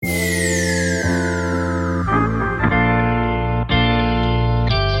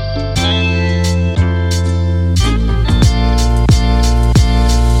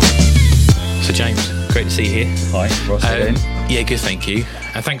Hi, Ross again. Yeah, good, thank you.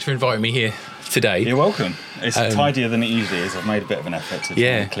 And thanks for inviting me here today. You're welcome. It's tidier than it usually is. I've made a bit of an effort to try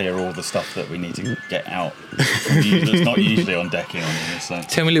and clear all the stuff that we need to get out that's not usually on decking on here. So.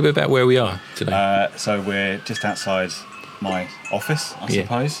 Tell me a little bit about where we are today. So we're just outside my office, I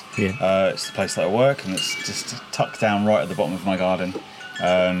suppose. Yeah. It's the place that I work, and it's just tucked down right at the bottom of my garden.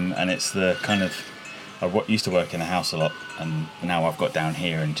 And it's the kind of... I used to work in a house a lot, and now I've got down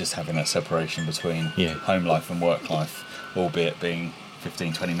here, and just having that separation between home life and work life, albeit being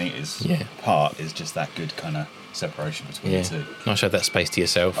 15, 20 metres apart, is just that good kind of separation between the two. Nice to have that space to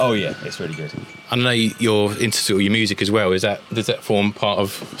yourself. Oh yeah, it's really good. I know you're into sort of your music as well. Does that form part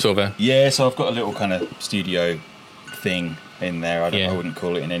of sort of a... Yeah, so I've got a little kind of studio thing in there. I wouldn't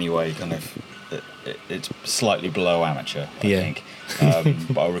call it in any way kind of... It's slightly below amateur, I think.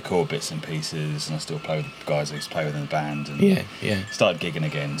 But I record bits and pieces, and I still play with the guys I used to play with in the band. And started gigging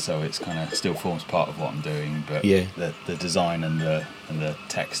again, so it's kind of still forms part of what I'm doing. But the design and the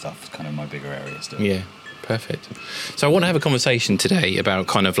tech stuff is kind of my bigger area still. Yeah, perfect. So I want to have a conversation today about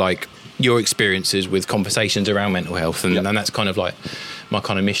kind of like your experiences with conversations around mental health, and that's kind of like my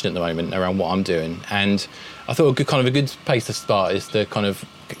kind of mission at the moment around what I'm doing. And I thought a good place to start is to kind of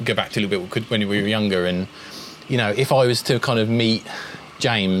go back to a little bit when we were younger, and you know, if I was to kind of meet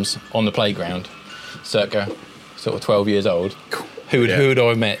James on the playground, circa sort of 12 years old, who would I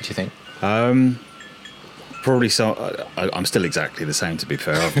have met, do you think? Probably so. I'm still exactly the same, to be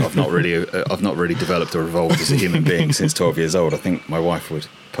fair. I've not really developed or evolved as a human being since 12 years old. I think my wife would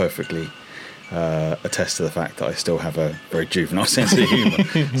perfectly attest to the fact that I still have a very juvenile sense of humour.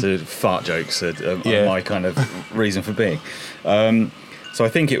 So fart jokes are my kind of reason for being. So I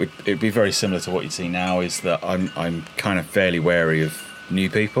think it'd be very similar to what you see now, is that I'm kind of fairly wary of new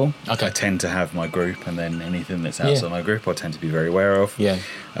people. Okay. I tend to have my group, and then anything that's outside my group I tend to be very aware of. Yeah.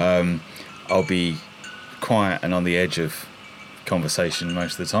 I'll be quiet and on the edge of conversation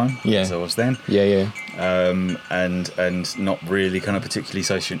most of the time, as I was then. And not really kind of particularly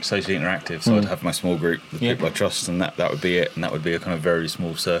socially interactive. So I'd have my small group, the people I trust, and that would be it. And that would be a kind of very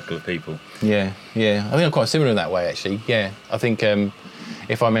small circle of people. Yeah. I think I'm quite similar in that way, actually. Yeah. I think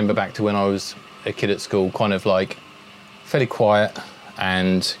if I remember back to when I was a kid at school, kind of like fairly quiet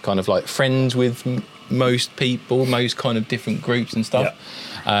and kind of like friends with most people, most kind of different groups and stuff.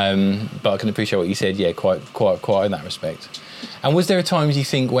 Yeah. But I can appreciate what you said. Yeah, quite in that respect. And was there a times you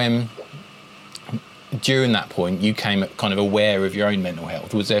think when, during that point, you came kind of aware of your own mental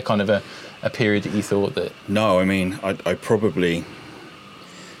health? Was there kind of a period that you thought that... No, I mean, I probably...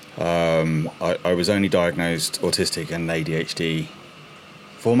 I was only diagnosed autistic and ADHD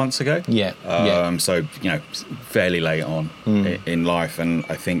 4 months ago. So, you know, fairly late on in life. And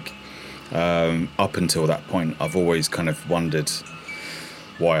I think up until that point, I've always kind of wondered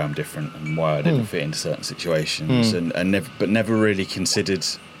why I'm different and why I didn't fit into certain situations, and never really considered...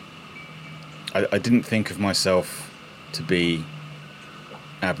 I didn't think of myself to be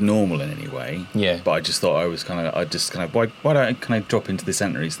abnormal in any way. Yeah. But I just thought why don't I kind of drop into the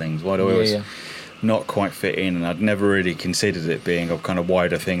centre of these things? Why do I always not quite fit in? And I'd never really considered it being a kind of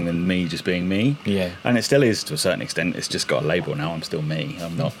wider thing than me just being me. Yeah. And it still is to a certain extent. It's just got a label now. I'm still me.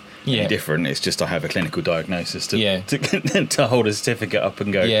 I'm not any different. It's just I have a clinical diagnosis to hold a certificate up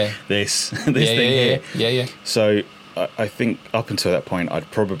and go this thing here. Yeah. So I think up until that point, I'd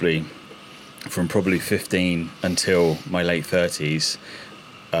probably... From probably 15 until my late 30s,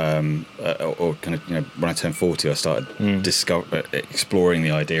 or kind of, you know, when I turned 40, I started exploring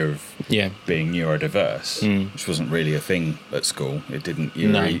the idea of being neurodiverse, which wasn't really a thing at school. It didn't.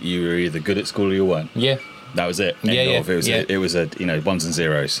 You were either good at school or you weren't. Yeah, that was it. It was a ones and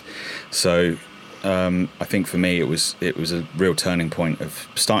zeros. So I think for me, it was a real turning point of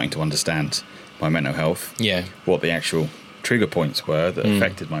starting to understand my mental health. Yeah, what the actual trigger points were that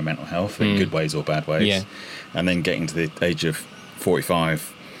affected my mental health in good ways or bad ways, and then getting to the age of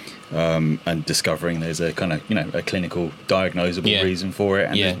 45 and discovering there's a kind of, you know, a clinical diagnosable reason for it,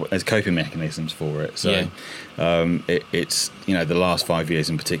 and there's coping mechanisms for it. So it's, you know, the last 5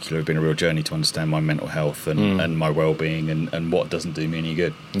 years in particular have been a real journey to understand my mental health and my well-being and what doesn't do me any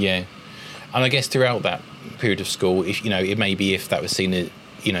good. And I guess throughout that period of school, if, you know, it may be if that was seen as,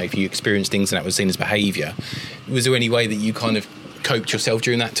 you know, if you experienced things and that was seen as behaviour, was there any way that you kind of coped yourself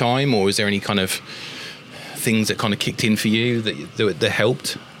during that time, or was there any kind of things that kind of kicked in for you that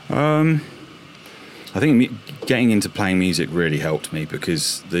helped? I think getting into playing music really helped me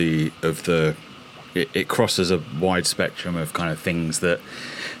because it crosses a wide spectrum of kind of things that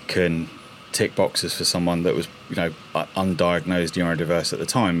can tick boxes for someone that was, you know, undiagnosed neurodiverse at the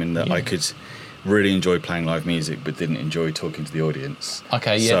time, in that I could really enjoyed playing live music, but didn't enjoy talking to the audience.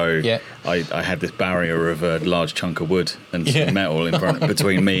 Okay, yeah. So yeah. I had this barrier of a large chunk of wood and metal in front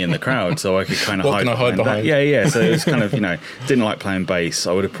between me and the crowd, so I could kind of hide behind that. Yeah. So it was kind of, didn't like playing bass.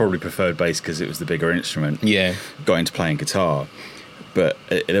 I would have probably preferred bass because it was the bigger instrument. Yeah. Got into playing guitar, but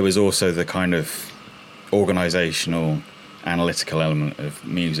there was also the kind of organisational, analytical element of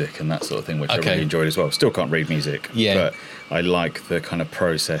music and that sort of thing, which I really enjoyed as well. Still can't read music, but I like the kind of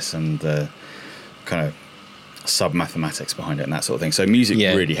process and the kind of sub-mathematics behind it and that sort of thing. So music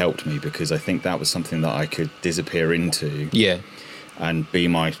really helped me because I think that was something that I could disappear into and be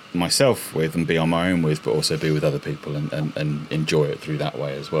myself with and be on my own with, but also be with other people and enjoy it through that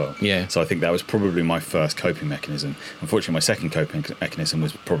way as well. Yeah. So I think that was probably my first coping mechanism. Unfortunately, my second coping mechanism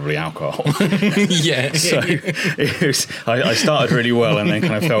was probably alcohol. Yeah. So it was, I started really well and then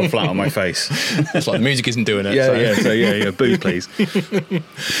kind of fell flat on my face. It's like the music isn't doing it. So booze please.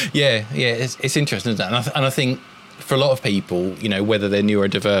 Yeah, it's interesting, isn't it? And I think for a lot of people, whether they're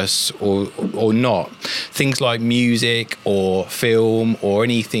neurodiverse or not, things like music or film or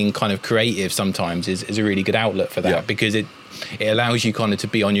anything kind of creative sometimes is a really good outlet for that because it allows you kind of to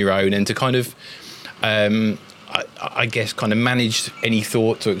be on your own and to kind of I guess kind of manage any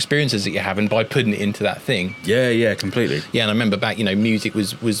thoughts or experiences that you're having by putting it into that thing. Yeah, completely. Yeah, and I remember back, music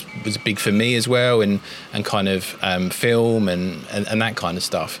was big for me as well, and kind of film and that kind of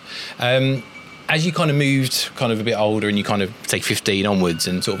stuff. As you kind of moved kind of a bit older and you kind of say 15 onwards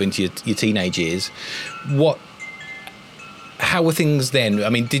and sort of into your teenage years, how were things then? I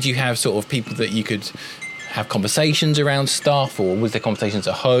mean, did you have sort of people that you could have conversations around stuff, or was there conversations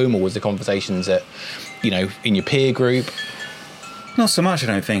at home, or was there conversations at, in your peer group? Not so much, I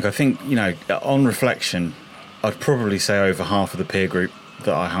don't think. I think, on reflection, I'd probably say over half of the peer group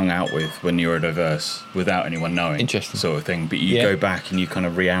that I hung out with were neurodiverse without anyone knowing. Interesting. Sort of thing. But you go back and you kind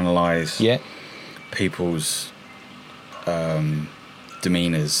of reanalyze people's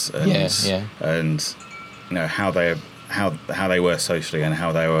demeanours and how they were socially and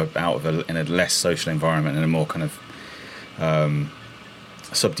how they were in a less social environment, in a more kind of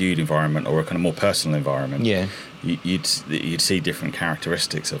subdued environment or a kind of more personal environment. Yeah. You'd see different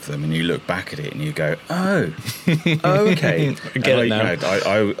characteristics of them, and you look back at it and you go, oh okay. I get it now.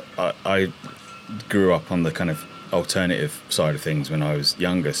 I grew up on the kind of alternative side of things when I was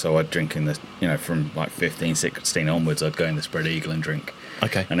younger, so I'd drink in the from like 15, 16 onwards, I'd go in the Spread Eagle and drink.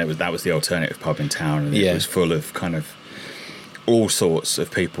 Okay. And that was the alternative pub in town, and it was full of kind of all sorts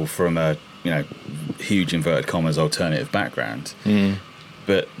of people from a huge inverted commas alternative background.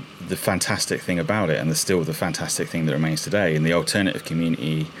 But the fantastic thing about it, and still the fantastic thing that remains today in the alternative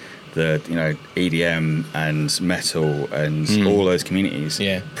community, the EDM and metal and all those communities,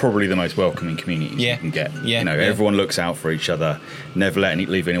 probably the most welcoming communities you can get. Everyone looks out for each other, never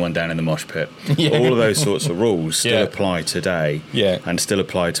leave anyone down in the mosh pit. All of those sorts of rules still apply today, and still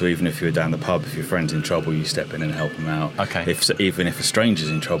apply to even if you're down the pub. If your friend's in trouble, you step in and help them out. Okay. Even if a stranger's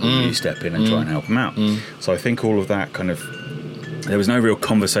in trouble, you step in and try and help them out. So I think all of that kind of. There was no real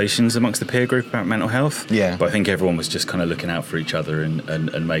conversations amongst the peer group about mental health, but I think everyone was just kind of looking out for each other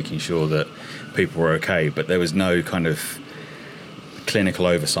and making sure that people were okay, but there was no kind of clinical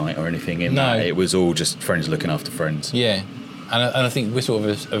oversight or anything in that. It was all just friends looking after friends. And I think we're sort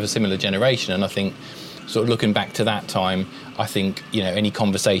of a similar generation, and I think sort of looking back to that time, I think any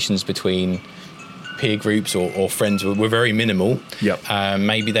conversations between peer groups or friends were very minimal.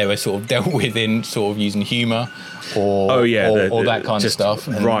 Maybe they were sort of dealt with in sort of using humour or that kind of stuff.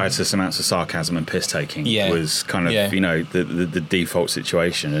 Riotous amounts of sarcasm and piss taking was kind of the default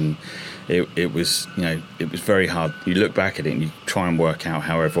situation, and it was very hard. You look back at it and you try and work out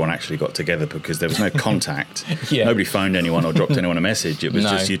how everyone actually got together, because there was no contact. Nobody phoned anyone or dropped anyone a message. It was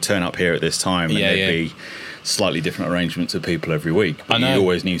just you turn up here at this time and there'd be slightly different arrangements of people every week, but you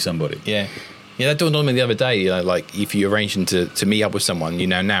always knew somebody. Yeah, that dawned on me the other day. Like if you're arranging to meet up with someone,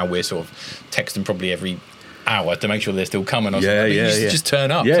 now we're sort of texting probably every hour to make sure they're still coming. Or something. Just turn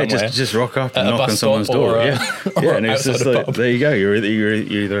up. Yeah, just rock up and knock on someone's door. And it's just like, there you go. You're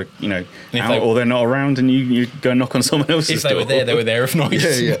either out or they're not around, and you go and knock on someone else's door. If they were there. If not, you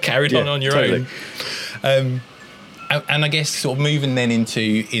just carried on your own. And I guess sort of moving then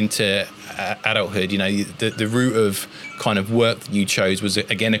into adulthood, the route of kind of work that you chose was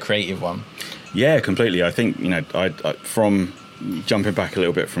again a creative one. Yeah, completely. I think, I from jumping back a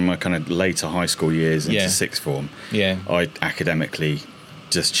little bit from my kind of later high school years into sixth form, I academically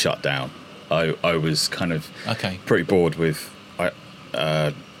just shut down. I was kind of pretty bored with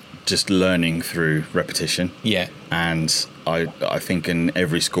just learning through repetition. And I think in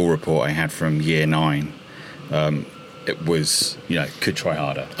every school report I had from year 9, it was, could try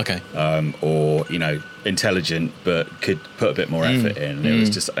harder. Okay. Or, intelligent, but could put a bit more effort in. And it was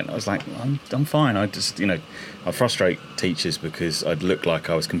just, and I was like, I'm fine. I just, I frustrate teachers because I'd look like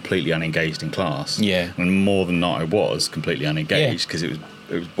I was completely unengaged in class. Yeah. And more than not, I was completely unengaged because it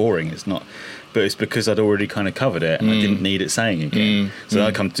was boring. It's not, but it's because I'd already kind of covered it and I didn't need it saying again. So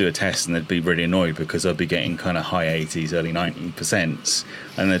I'd come to do a test and they'd be really annoyed because I'd be getting kind of high 80s, early 90%,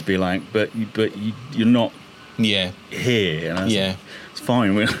 and they'd be like, but you're not here. And I was like, it's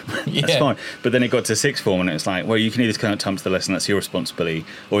fine. That's fine. But then it got to sixth form and it was like, well, you can either come to the lesson, that's your responsibility,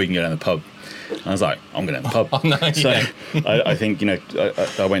 or you can go down the pub. And I was like, I'm going to the pub. Oh, no, so I think,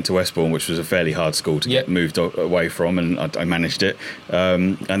 I went to Westbourne, which was a fairly hard school to get moved away from, and I managed it.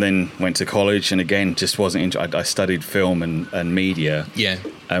 And then went to college, and again, just wasn't I studied film and media. Yeah.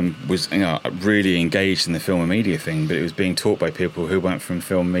 Was really engaged in the film and media thing, but it was being taught by people who weren't from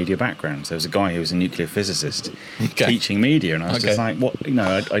film and media backgrounds. There was a guy who was a nuclear physicist teaching media, and I was just like, what?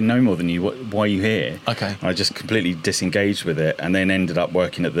 I know more than you. Why are you here? Okay. And I just completely disengaged with it, and then ended up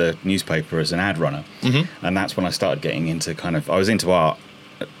working at the newspaper as an ad runner. And that's when I started getting into I was into art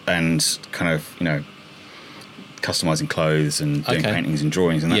and kind of customizing clothes and doing paintings and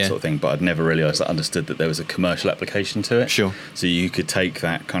drawings and that sort of thing, but I'd never really understood that there was a commercial application to it. Sure. So you could take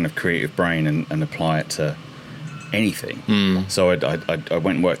that kind of creative brain and apply it to anything. So I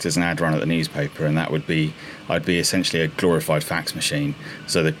went and worked as an ad runner at the newspaper, and I'd be essentially a glorified fax machine.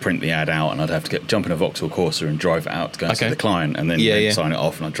 So they'd print the ad out, and I'd have to jump in a Vauxhall Corsa and drive it out to go and see the client, and then they'd sign it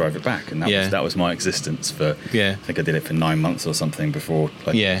off, and I'd drive it back. And that was my existence for. I think I did it for 9 months or something before.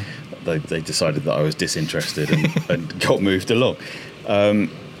 They decided that I was disinterested and got moved along.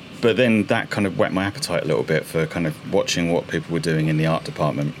 But then that kind of whet my appetite a little bit for kind of watching what people were doing in the art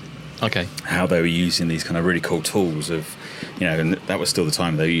department. Okay. How they were using these kind of really cool tools of, and that was still the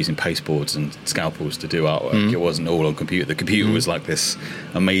time they were using pasteboards and scalpels to do artwork. It wasn't all on computer. The computer was like this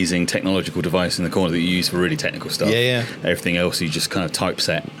amazing technological device in the corner that you use for really technical stuff. Everything else you just kind of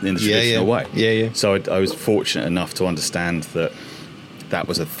typeset in the traditional way. So I was fortunate enough to understand that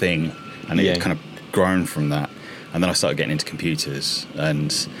was a thing, and it had kind of grown from that. And then I started getting into computers,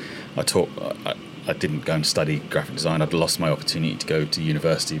 and I didn't go and study graphic design. I'd lost my opportunity to go to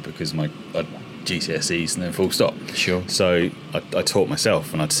university because my GCSEs and then full stop. Sure. So I taught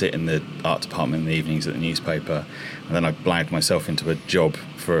myself, and I'd sit in the art department in the evenings at the newspaper, and then I blagged myself into a job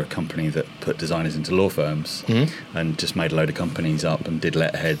for a company that put designers into law firms, and just made a load of companies up and did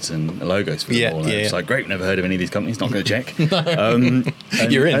letterheads and logos for them all. And it's like, great, never heard of any of these companies, not going to check.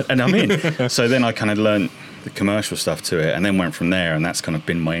 You're in. And I'm in. So then I kind of learned the commercial stuff to it, and then went from there, and that's kind of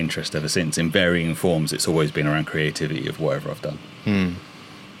been my interest ever since. In varying forms, it's always been around creativity of whatever I've done.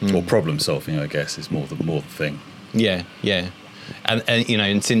 Or problem solving, I guess, is more the thing. Yeah.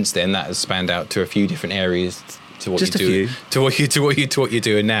 And since then that has spanned out to a few different areas to what Just you do, to what you're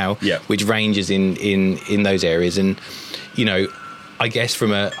doing now, which ranges in those areas. And I guess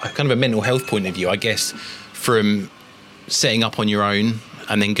from a kind of a mental health point of view, I guess from setting up on your own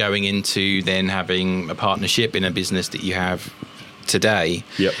and then going into then having a partnership in a business that you have today.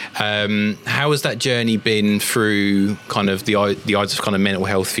 How has that journey been through kind of the eyes of kind of mental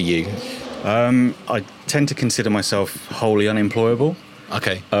health for you? I tend to consider myself wholly unemployable.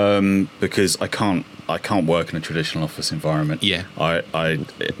 Okay. Because I can't work in a traditional office environment.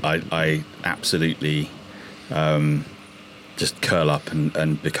 I absolutely just curl up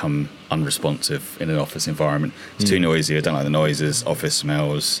and become unresponsive in an office environment. It's too noisy. I don't like the noises, office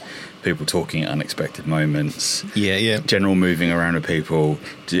smells, people talking at unexpected moments. General moving around with people.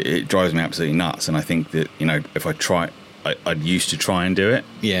 It drives me absolutely nuts. And I think that, if I try, I used to try and do it.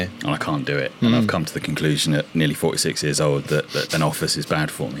 And I can't do it. And I've come to the conclusion at nearly 46 years old that an office is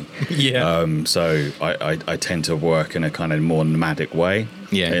bad for me. So I tend to work in a kind of more nomadic way.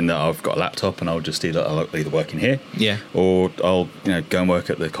 In that I've got a laptop and I'll either work in here. Or I'll go and work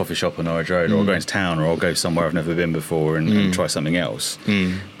at the coffee shop on Norwich Road, or I'll go into town, or I'll go somewhere I've never been before and try something else.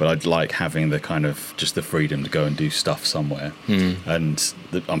 But I'd like having the kind of just the freedom to go and do stuff somewhere. And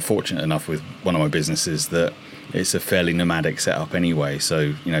I'm fortunate enough with one of my businesses that it's a fairly nomadic setup anyway.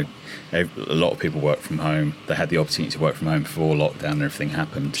 So, a lot of people work from home. They had the opportunity to work from home before lockdown and everything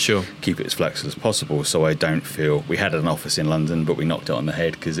happened. Sure. Keep it as flexible as possible. So I don't feel... We had an office in London, but we knocked it on the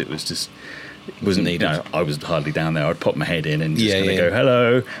head because it wasn't needed. I was hardly down there. I'd pop my head in and just go,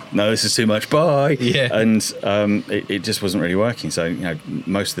 hello, no, this is too much, bye. And it just wasn't really working. So,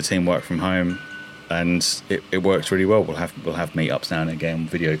 most of the team work from home, and it works really well. We'll have meetups now and again.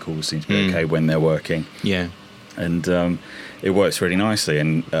 Video calls seem to be okay when they're working. And it works really nicely.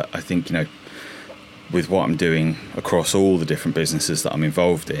 And I think, with what I'm doing across all the different businesses that I'm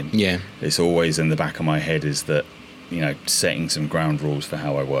involved in, it's always in the back of my head is that setting some ground rules for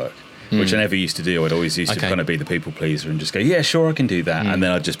how I work, which I never used to do. I'd always used to kind of be the people pleaser and just go, yeah, sure, I can do that. And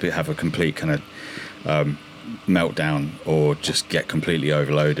then I'd just have a complete kind of meltdown, or just get completely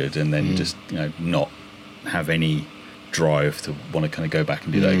overloaded, and then just not have any drive to want to kind of go back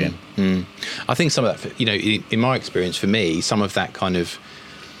and do that again. I think some of that, in my experience, for me, some of that kind of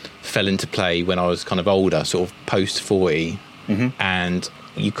fell into play when I was kind of older, sort of post 40, and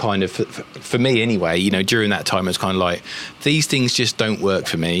you kind of, for me anyway, during that time, it's kind of like, these things just don't work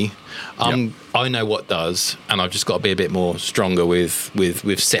for me. I know what does, and I've just got to be a bit more stronger with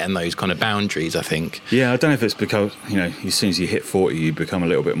setting those kind of boundaries, I think. Yeah, I don't know if it's because, as soon as you hit 40, you become a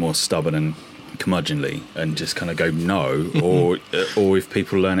little bit more stubborn and curmudgeonly and just kind of go no, or if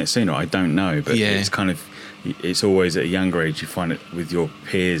people learn it sooner, I don't know. But it's kind of, it's always at a younger age, you find it with your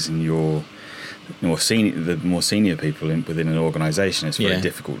peers and the more senior people within an organisation. It's very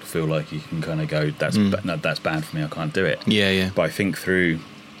difficult to feel like you can kind of go, that's bad for me, I can't do it. But I think through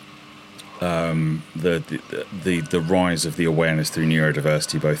the rise of the awareness through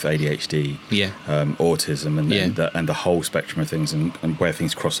neurodiversity, both ADHD, autism, and the whole spectrum of things, and where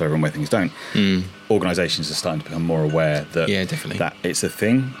things cross over and where things don't, organisations are starting to become more aware that that it's a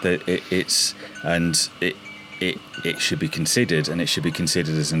thing, that it should be considered, and it should be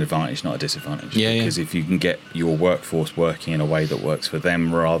considered as an advantage, not a disadvantage. Because if you can get your workforce working in a way that works for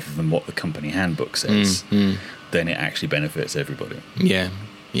them rather than what the company handbook says, then it actually benefits everybody.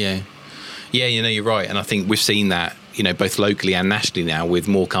 Yeah, you're right. And I think we've seen that, both locally and nationally now, with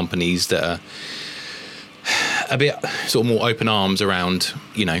more companies that are a bit sort of more open arms around,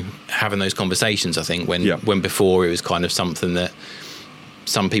 having those conversations. I think when before it was kind of something that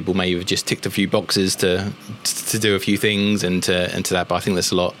some people may have just ticked a few boxes to do a few things and to that. But I think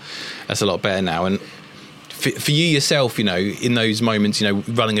that's a lot better now. And for you yourself, in those moments,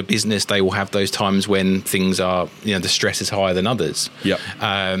 running a business, they will have those times when things are, the stress is higher than others.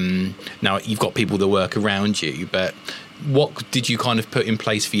 Now you've got people that work around you, but what did you kind of put in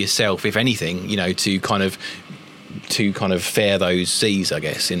place for yourself, if anything, to kind of fare those seas, I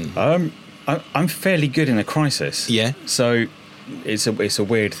guess? I'm fairly good in a crisis. So it's a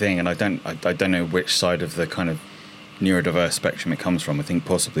weird thing, and I don't know which side of the kind of neurodiverse spectrum it comes from. I think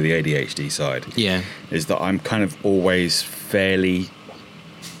possibly the ADHD side. Is that I'm kind of always fairly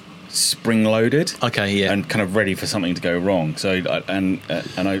spring-loaded. And kind of ready for something to go wrong. So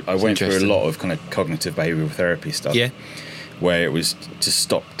I went through a lot of kind of cognitive behavioural therapy stuff. Where it was to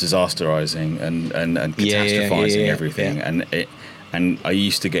stop disasterising and catastrophising everything. And I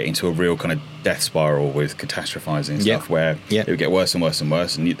used to get into a real kind of death spiral with catastrophising stuff, where it would get worse and worse and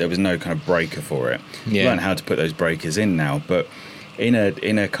worse, and there was no kind of breaker for it. Learn how to put those breakers in now, but in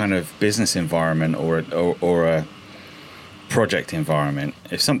a kind of business environment or a project environment,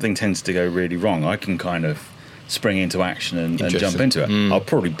 if something tends to go really wrong, I can kind of spring into action and jump into it. I'll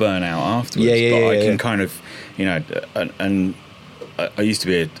probably burn out afterwards, but I can kind of, and I used to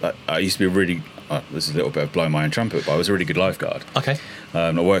be a really, this is a little bit of blowing my own trumpet, but I was a really good lifeguard.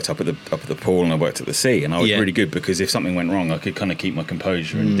 I worked up at the pool, and I worked at the sea, and I was really good because if something went wrong, I could kind of keep my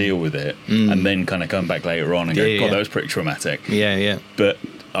composure and deal with it, and then kind of come back later on and go, God, that was pretty traumatic. But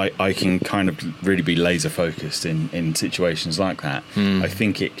I can kind of really be laser focused in situations like that. I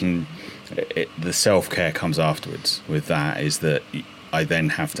think the self-care comes afterwards with that, is that I then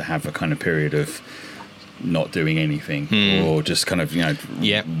have to have a kind of period of not doing anything, or just kind of,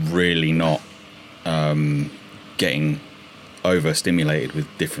 really not getting overstimulated with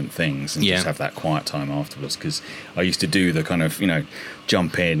different things, and just have that quiet time afterwards. Because I used to do the kind of,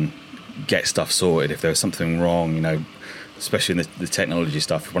 jump in, get stuff sorted if there was something wrong, especially in the technology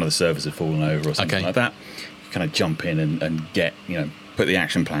stuff, if one of the servers had fallen over or something like that, you kind of jump in and get, put the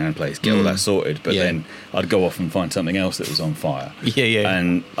action plan in place, get all that sorted, but then I'd go off and find something else that was on fire.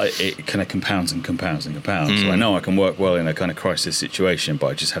 And it kind of compounds and compounds and compounds. So I know I can work well in a kind of crisis situation, but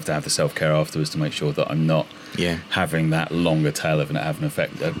I just have to have the self-care afterwards to make sure that I'm not having that longer tail of having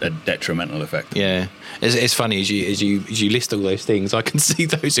a detrimental effect. It's funny as you list all those things, I can see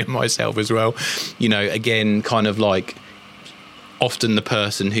those in myself as well. Again, kind of like often the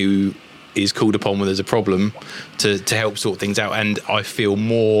person who is called upon when there's a problem to help sort things out, and I feel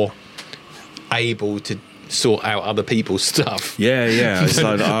more able to sort out other people's stuff it's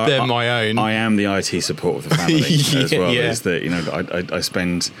like, than my own. I am the IT support of the family as well. Is that I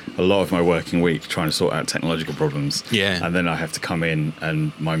spend a lot of my working week trying to sort out technological problems, and then I have to come in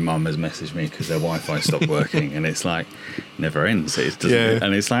and my mum has messaged me because their Wi-Fi stopped working, and it's like never ends. It doesn't,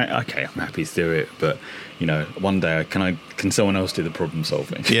 and it's like, okay, I'm happy to do it, but one day can someone else do the problem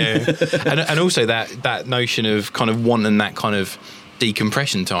solving? And also that notion of kind of wanting that kind of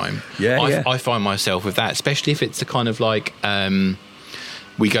decompression time. I find myself with that, especially if it's a kind of like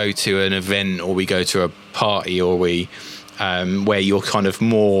we go to an event or we go to a party or we where you're kind of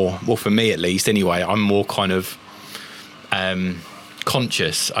more, well, for me at least anyway, I'm more kind of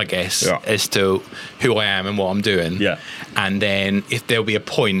conscious, I guess, as to who I am and what I'm doing. Yeah. And then if there'll be a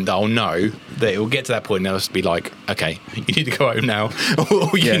point that I'll know that it will get to that point and I'll just be like, okay, you need to go home now,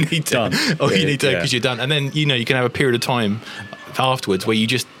 or you need to, because you're done. And then, you know, you can have a period of time afterwards where you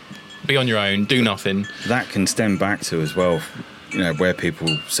just be on your own, do nothing. That can stem back to as well, you know, where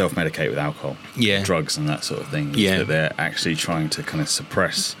people self-medicate with alcohol, drugs and that sort of thing. That they're actually trying to kind of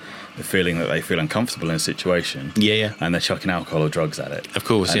suppress the feeling that they feel uncomfortable in a situation. And they're chucking alcohol or drugs at it. Of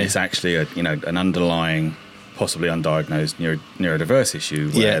course, and it's actually an underlying, possibly undiagnosed neurodiverse issue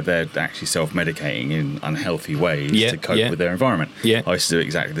where they're actually self-medicating in unhealthy ways to cope with their environment. I used to do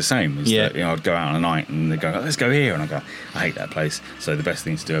exactly the same. That, I'd go out on a night and they go, let's go here, and I go, I hate that place. So the best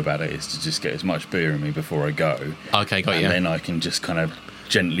thing to do about it is to just get as much beer in me before I go. Okay, got you. And then I can just kind of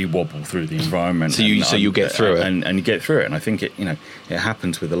gently wobble through the environment. So you get through it, and you get through it. And I think it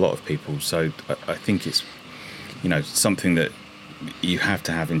happens with a lot of people. So I think it's something that you have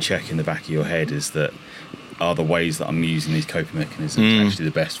to have in check in the back of your head, is that, are the ways that I'm using these coping mechanisms actually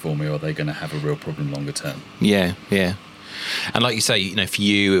the best for me, or are they going to have a real problem longer term? Yeah. And like you say, for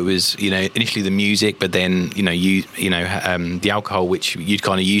you, it was, initially the music, but then, the alcohol, which you'd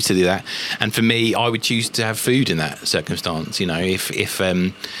kind of used to do that. And for me, I would choose to have food in that circumstance. If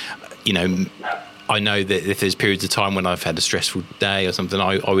I know that if there's periods of time when I've had a stressful day or something,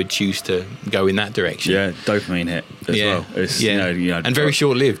 I would choose to go in that direction. Yeah, dopamine hit as well. It's, and very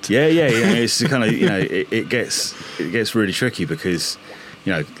short-lived. Yeah. It's kind of, it gets really tricky because,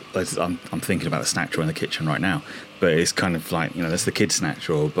 I'm thinking about the snack drawer in the kitchen right now. But it's kind of like, that's the kids' snack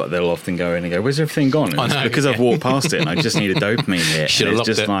drawer, but they'll often go in and go, where's everything gone? And it's because I've walked past it and I just need a dopamine hit. Should have locked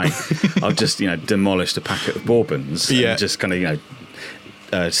it. Like, I've just, demolished a packet of bourbons and just kind of,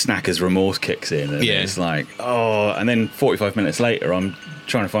 snacker's remorse kicks in, and it's like, and then 45 minutes later I'm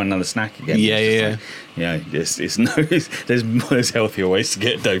trying to find another snack again. There's healthier ways to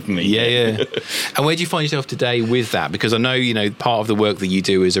get dopamine. And where do you find yourself today with that? Because I know part of the work that you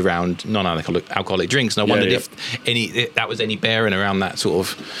do is around non-alcoholic drinks, and I wondered if that was any bearing around that sort of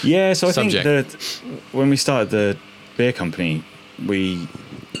so I subject. think that when we started the beer company, we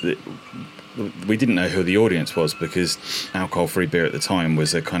didn't know who the audience was, because alcohol-free beer at the time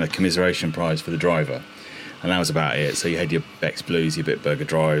was a kind of commiseration prize for the driver, and that was about it. So you had your Beck's Blues, your Bitburger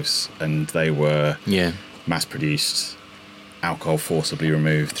Drives, and they were mass-produced, alcohol forcibly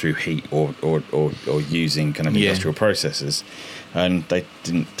removed through heat or using kind of industrial processes, and they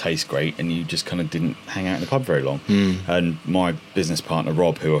didn't taste great, and you just kind of didn't hang out in the pub very long. And my business partner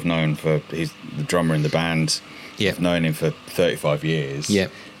Rob, who I've known he's the drummer in the band, I've known him for 35 years.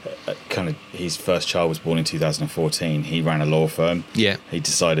 Kind of, his first child was born in 2014. He ran a law firm. He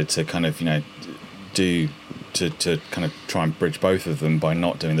decided to kind of to kind of try and bridge both of them by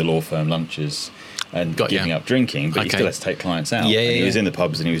not doing the law firm lunches and giving up drinking, but he still has to take clients out. He was in the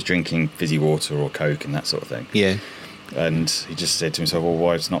pubs and he was drinking fizzy water or Coke and that sort of thing. And he just said to himself, well,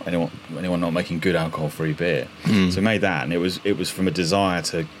 why is not anyone not making good alcohol-free beer? So he made that, and it was from a desire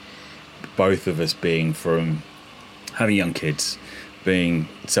to both of us being from having young kids, being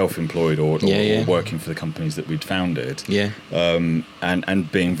self-employed or working for the companies that we'd founded,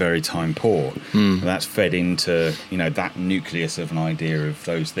 and being very time poor. And that's fed into that nucleus of an idea of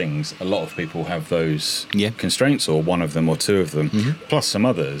those things. A lot of people have those constraints, or one of them or two of them, plus some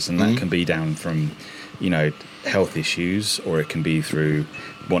others, and that can be down from health issues, or it can be through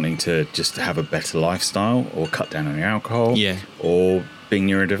wanting to just have a better lifestyle or cut down on your alcohol, or being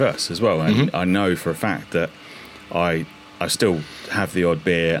neurodiverse as well. And I know for a fact that I still have the odd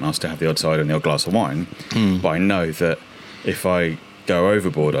beer and I still have the odd cider and the odd glass of wine, but I know that if I go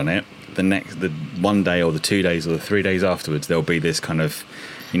overboard on it, the one day or the 2 days or the 3 days afterwards, there'll be this kind of,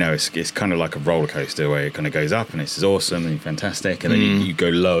 it's kind of like a roller coaster where it kind of goes up and it's awesome and fantastic, and then you go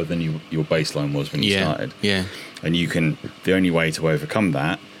lower than your baseline was when you started. And the only way to overcome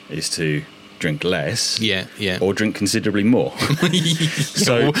that is to drink less, or drink considerably more.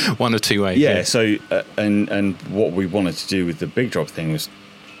 So one of two ways. So and what we wanted to do with the Big Drop thing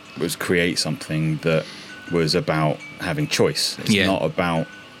was create something that was about having choice. It's not about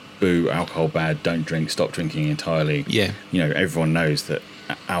boo, alcohol bad, don't drink, stop drinking entirely. Everyone knows that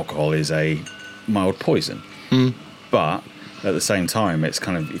alcohol is a mild poison, but at the same time, it's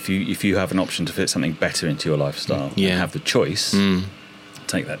kind of, if you have an option to fit something better into your lifestyle and have the choice,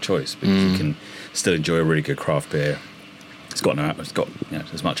 take that choice, because you can still enjoy a really good craft beer. It's got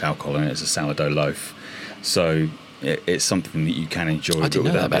as much alcohol in it as a sourdough loaf. So it's something that you can enjoy. I didn't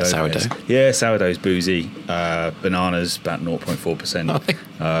know that about sourdough. Yeah, sourdough's boozy. Bananas about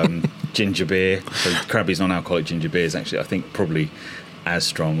 0.4%. Ginger beer. So Krabby's non-alcoholic ginger beer is actually, I think, probably as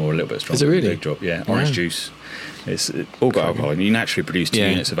strong or a little bit stronger. Is it really? Big drop. Yeah, orange juice. It's all got alcohol. You naturally produce 2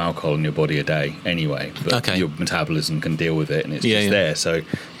 units of alcohol in your body a day anyway, but your metabolism can deal with it, and it's just there. So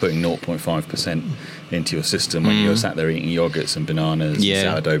putting 0.5% into your system when you're sat there eating yogurts and bananas and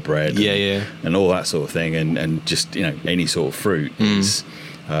sourdough bread and all that sort of thing, and just any sort of fruit is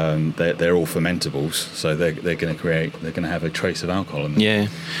they're all fermentables, so they're going to have a trace of alcohol in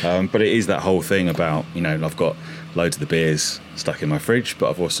them. But it is that whole thing about I've got loads of the beers stuck in my fridge, but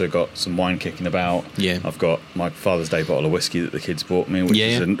I've also got some wine kicking about. I've got my Father's Day bottle of whiskey that the kids bought me, which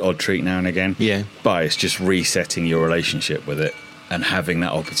is an odd treat now and again. But it's just resetting your relationship with it and having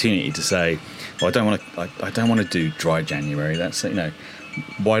that opportunity to say, well, I don't want to do dry January. That's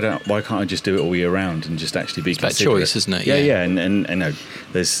why can't I just do it all year round and just actually be considerate? It's about choice, isn't it? And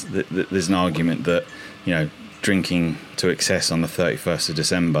there's an argument that drinking to excess on the 31st of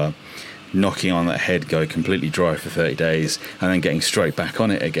December, knocking on that head, go completely dry for 30 days and then getting straight back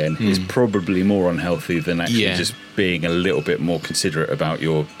on it again is probably more unhealthy than actually just being a little bit more considerate about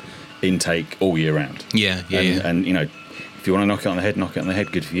your intake all year round. And if you want to knock it on the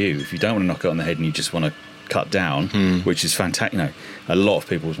head, good for you. If you don't want to knock it on the head and you just want to cut down, which is fantastic, a lot of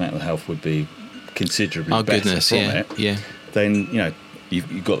people's mental health would be considerably better from it. Then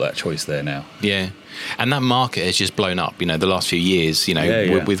you've got that choice there now. And that market has just blown up, the last few years,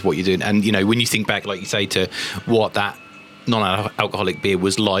 with what you're doing. And, when you think back, like you say, to what that non-alcoholic beer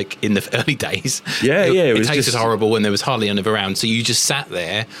was like in the early days. It tasted horrible and there was hardly any around. So you just sat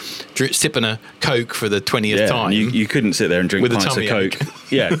there sipping a Coke for the 20th time. You couldn't sit there and drink pints of Coke.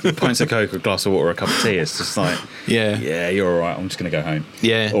 Pints of Coke, a glass of water, a cup of tea. It's just like, you're all right. I'm just going to go home.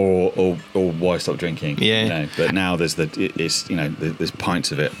 Or why stop drinking? But now there's there's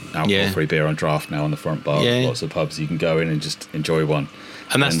pints of it, alcohol-free beer on draft now on the front bar. Lots of pubs you can go in and just enjoy one.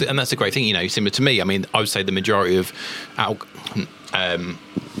 And that's the great thing, similar to me. I mean, I would say the majority of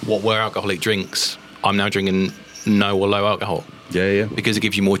what were alcoholic drinks, I'm now drinking no or low alcohol. Because it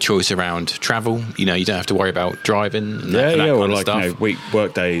gives you more choice around travel. You don't have to worry about driving and that kind of stuff.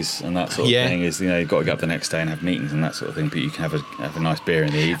 Work days and that sort of thing is you've got to get up the next day and have meetings and that sort of thing. But you can have a nice beer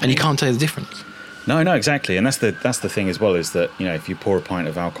in the evening, and you can't tell the difference. No, exactly, and that's the thing as well, is that if you pour a pint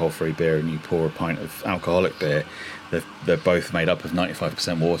of alcohol-free beer and you pour a pint of alcoholic beer, they're both made up of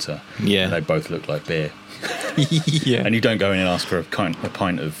 95% water. And they both look like beer. And you don't go in and ask for a pint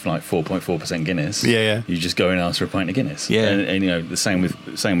of like 4.4% Guinness. You just go in and ask for a pint of Guinness. And the same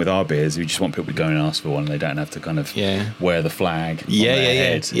with our beers. We just want people to go in and ask for one. They don't have to kind of wear the flag on their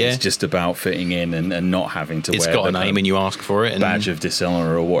head. It's just about fitting in and not having to wear. It's got a name and you ask for it. And badge of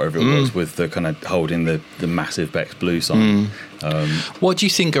dishonor or whatever it was, with the kind of holding the massive Beck's Blue sign. What do you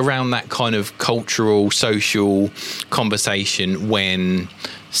think around that kind of cultural, social conversation when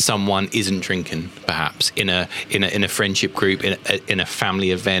someone isn't drinking, perhaps in a friendship group, in a family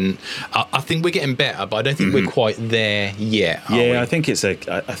event? I think we're getting better, but I don't think we're quite there yet. I think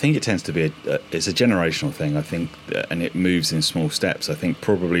it tends to be it's a generational thing. I think, and it moves in small steps. I think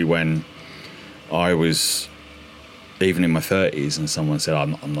probably when I was even in my 30s and someone said,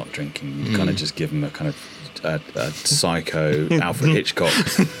 I'm not drinking, you kind of just give them a kind of a psycho Alfred Hitchcock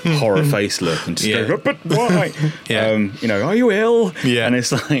horror face look and just go, but why? Are you ill? And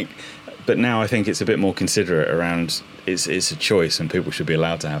it's like, but now I think it's a bit more considerate around. It's a choice, and people should be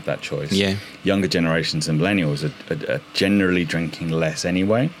allowed to have that choice. Younger generations and millennials are generally drinking less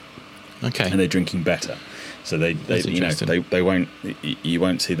anyway. And they're drinking better. So they you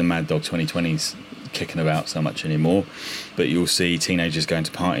won't see the Mad Dog 2020s kicking about so much anymore, but you'll see teenagers going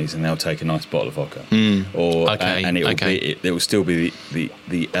to parties and they'll take a nice bottle of vodka, and it will still be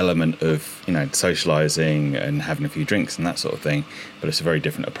the element of socializing and having a few drinks and that sort of thing, but it's a very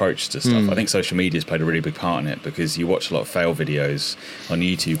different approach to stuff. I think social media's played a really big part in it, because you watch a lot of fail videos on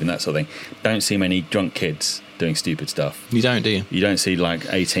YouTube and that sort of thing. Don't see many drunk kids doing stupid stuff. You don't, do you? You don't see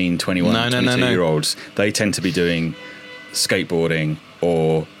like 18, 21, 22-year-olds. They tend to be doing skateboarding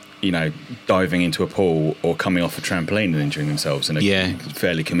or diving into a pool or coming off a trampoline and injuring themselves in a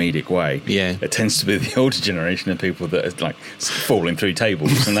fairly comedic way. It tends to be the older generation of people that are like falling through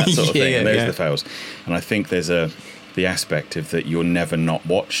tables and that sort of thing. And there's the fails. And I think there's the aspect of that you're never not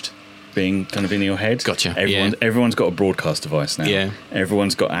watched being kind of in your head. Gotcha. Everyone's got a broadcast device now.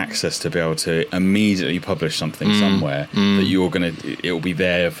 Everyone's got access to be able to immediately publish something somewhere that it'll be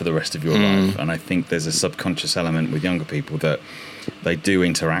there for the rest of your life. And I think there's a subconscious element with younger people that they do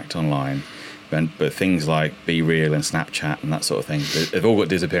interact online, but things like Be Real and Snapchat and that sort of thing, they've all got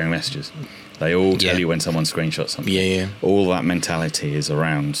disappearing messages. They all tell you when someone screenshots something. Yeah. All that mentality is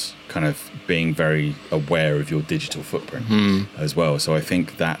around kind of being very aware of your digital footprint as well. So I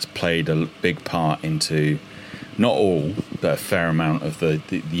think that's played a big part into, not all, but a fair amount of the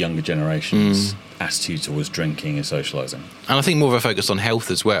younger generation's attitude towards drinking and socialising. And I think more of a focus on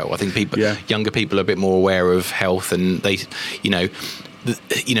health as well. I think younger people are a bit more aware of health, and they,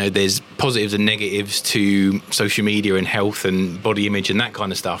 there's positives and negatives to social media and health and body image and that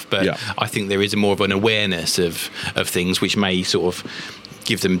kind of stuff. But I think there is more of an awareness of things which may sort of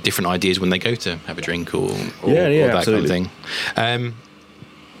give them different ideas when they go to have a drink or that absolutely. kind of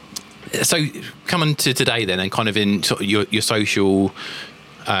thing. So coming to today then, and kind of in sort of your social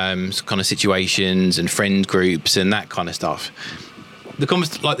kind of situations and friend groups and that kind of stuff, the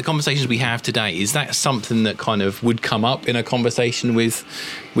conversations we have today, is that something that kind of would come up in a conversation with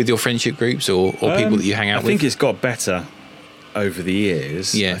your friendship groups or people that you hang out with? I think it's got better over the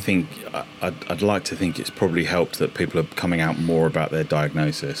years. Yeah. I think I'd like to think it's probably helped that people are coming out more about their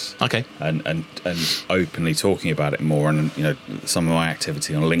diagnosis. Okay. And openly talking about it more. And some of my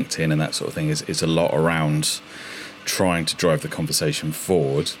activity on LinkedIn and that sort of thing is a lot around trying to drive the conversation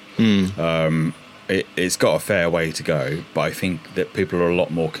forward. It's got a fair way to go, but I think that people are a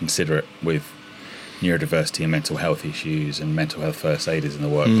lot more considerate with neurodiversity and mental health issues and mental health first aiders in the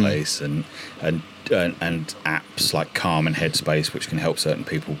workplace and apps like Calm and Headspace, which can help certain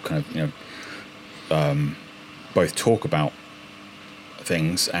people kind of both talk about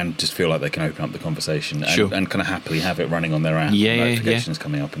things and just feel like they can open up the conversation and kind of happily have it running on their app, notifications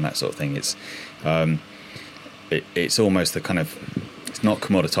coming up and that sort of thing. It's almost the kind of, it's not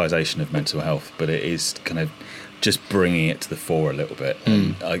commoditization of mental health, but it is kind of just bringing it to the fore a little bit.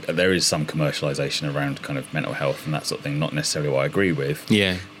 And there is some commercialization around kind of mental health and that sort of thing, not necessarily what I agree with.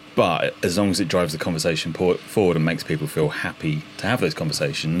 Yeah. But as long as it drives the conversation forward and makes people feel happy to have those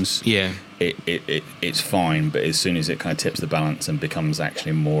conversations, it's fine. But as soon as it kind of tips the balance and becomes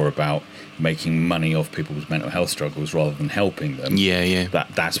actually more about making money off people's mental health struggles rather than helping them,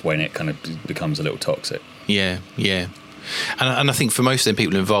 that's when it kind of becomes a little toxic. Yeah. And I think for most of the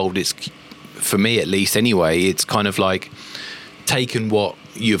people involved, it's, for me at least anyway, it's kind of like taken what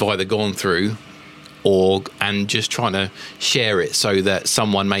you've either gone through and just trying to share it so that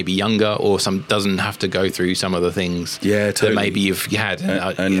someone maybe younger or some doesn't have to go through some of the things that maybe you've had,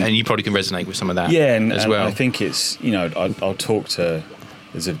 and you probably can resonate with some of that as well. I think it's, I'll talk to,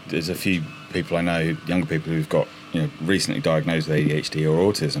 there's a few people I know, younger people who've got recently diagnosed with ADHD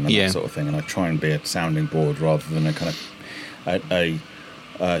or autism and that sort of thing, and I try and be a sounding board rather than a kind of a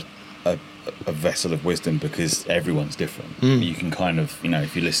vessel of wisdom, because everyone's different. You can kind of,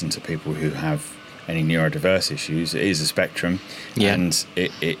 if you listen to people who have any neurodiverse issues, it is a spectrum, and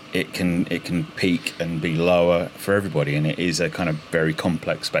it can peak and be lower for everybody, and it is a kind of very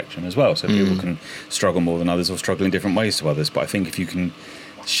complex spectrum as well. So people can struggle more than others or struggle in different ways to others. But I think if you can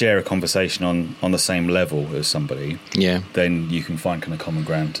share a conversation on the same level as somebody, then you can find kind of common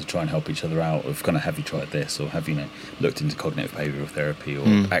ground to try and help each other out of kind of, have you tried this, or have you looked into cognitive behavioural therapy or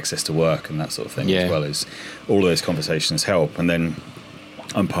access to work and that sort of thing, as well as all of those conversations help. And then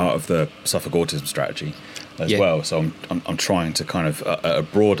I'm part of the Suffolk Autism strategy as well, so I'm trying to kind of at a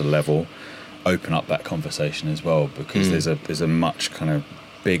broader level open up that conversation as well, because there's a much kind of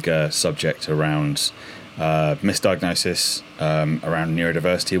bigger subject around misdiagnosis around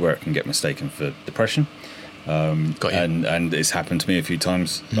neurodiversity, where it can get mistaken for depression. And it's happened to me a few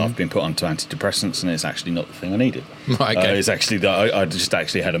times. I've been put onto antidepressants and it's actually not the thing I needed. Right, okay. It's actually that I just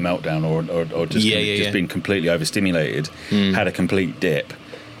actually had a meltdown or just been completely overstimulated, had a complete dip.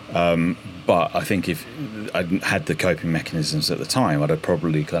 But I think if I'd had the coping mechanisms at the time, I'd have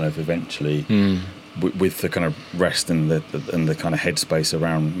probably kind of eventually, with the kind of rest and the kind of headspace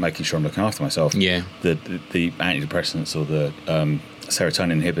around making sure I'm looking after myself, the antidepressants or the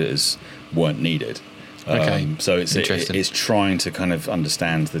serotonin inhibitors weren't needed. So it's trying to kind of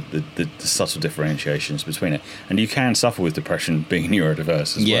understand the subtle differentiations between it. And you can suffer with depression being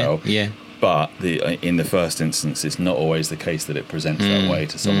neurodiverse as well. Yeah. But in the first instance, it's not always the case that it presents that way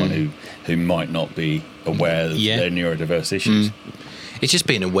to someone who might not be aware of their neurodiverse issues. It's just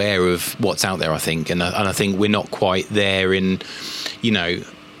being aware of what's out there, I think. And I think we're not quite there in, the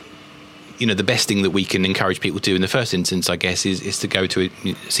best thing that we can encourage people to do in the first instance, I guess, is to go to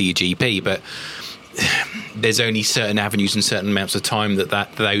see your GP. But there's only certain avenues and certain amounts of time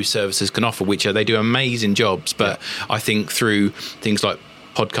that those services can offer, which they do amazing jobs. But I think through things like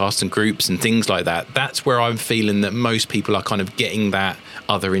podcasts and groups and things like that, that's where I'm feeling that most people are kind of getting that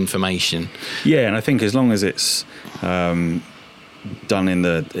other information. Yeah, and I think as long as it's done in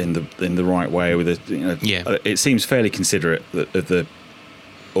the right way, with it seems fairly considerate of the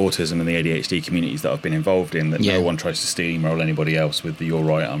autism and the ADHD communities that I've been involved in, that no one tries to steamroll anybody else with the "you're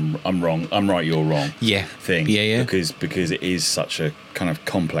right, I'm wrong, I'm right, you're wrong" thing. Because it is such a kind of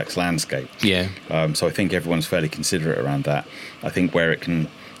complex landscape. So I think everyone's fairly considerate around that. I think where it can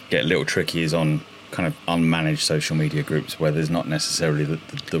get a little tricky is on kind of unmanaged social media groups where there's not necessarily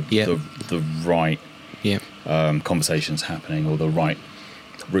the right conversations happening or the right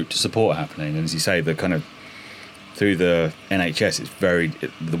route to support happening. And as you say, the kind of through the NHS,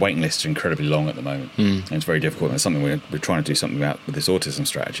 the waiting lists are incredibly long at the moment, and it's very difficult. And it's something we're trying to do something about with this autism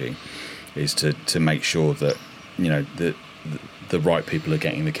strategy, is to make sure that the right people are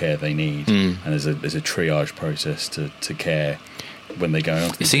getting the care they need, and there's a triage process to care when they go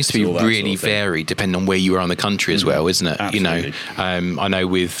on. It seems to be really varied depending on where you are in the country as well, isn't it? Absolutely. I know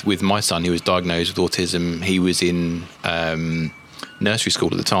with my son, who was diagnosed with autism, he was in nursery school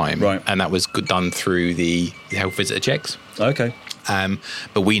at the time, right, and that was done through the health visitor checks. Okay.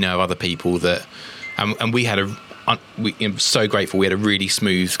 But we know other people that, and we had I'm so grateful we had a really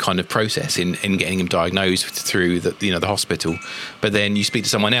smooth kind of process in getting him diagnosed through the hospital. But then you speak to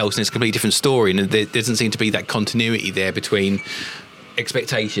someone else and it's a completely different story, and there doesn't seem to be that continuity there between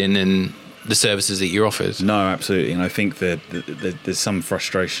expectation and the services that you're offered. No, absolutely. And I think that there's some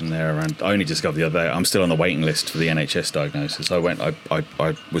frustration there around. I only discovered the other day I'm still on the waiting list for the NHS diagnosis. I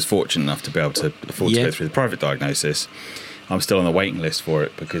was fortunate enough to be able to afford to go through the private diagnosis. I'm still on the waiting list for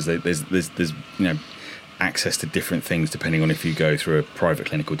it because there's access to different things depending on if you go through a private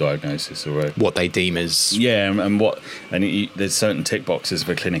clinical diagnosis or what they deem as there's certain tick boxes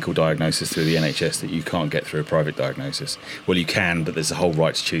for clinical diagnosis through the NHS that you can't get through a private diagnosis. Well, you can, but there's a whole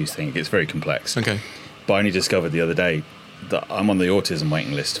right to choose thing. It gets very complex. Okay. But I only discovered the other day that I'm on the autism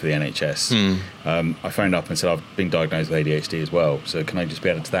waiting list for the NHS. I phoned up and said I've been diagnosed with ADHD as well, so can I just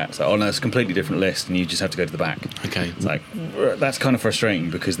be added to that? It's like, oh no, it's a completely different list and you just have to go to the back. Okay. It's like, that's kind of frustrating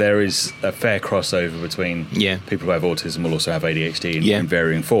because there is a fair crossover between people who have autism will also have ADHD in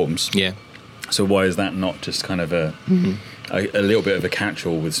varying forms. So why is that not just kind of a little bit of a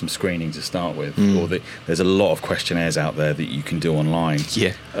catch-all with some screening to start with? Or there's a lot of questionnaires out there that you can do online.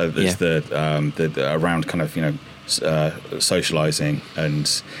 There's the around kind of socializing and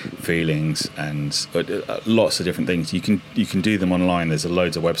feelings and lots of different things. You can do them online. There's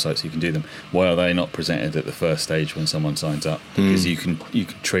loads of websites you can do them. Why are they not presented at the first stage when someone signs up? Because you can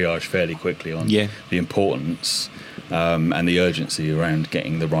triage fairly quickly on the importance and the urgency around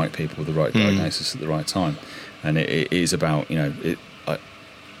getting the right people, the right diagnosis at the right time. And it is about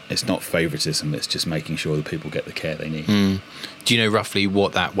it's not favoritism, it's just making sure that people get the care they need. Do you know roughly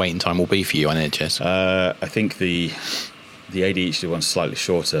what that waiting time will be for you on NHS? I think the ADHD one's slightly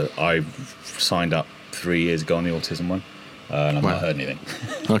shorter. I signed up 3 years ago on the autism one, and I've not heard anything.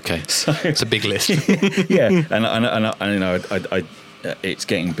 Okay, so it's a big list. and it's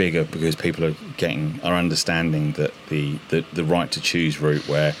getting bigger because people are understanding that the right to choose route,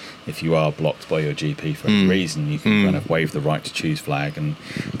 where if you are blocked by your GP for any reason, you can kind of wave the right to choose flag, and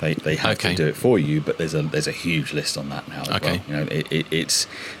they have to do it for you. But there's a huge list on that now. As well. It's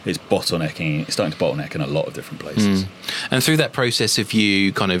bottlenecking. It's starting to bottleneck in a lot of different places. And through that process of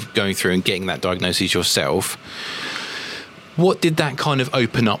you kind of going through and getting that diagnosis yourself, what did that kind of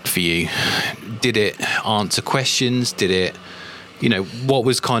open up for you? Did it answer questions? Did it? What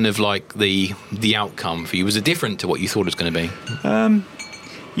was kind of like the outcome for you? Was it different to what you thought it was going to be?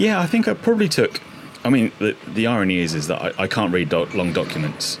 I think I probably took. I mean, the irony is that I can't read long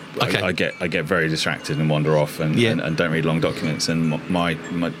documents. Okay. I get very distracted and wander off and don't read long documents. And my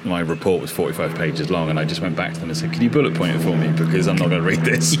report was 45 pages long, and I just went back to them and said, "Can you bullet point it for me? Because I'm not going to read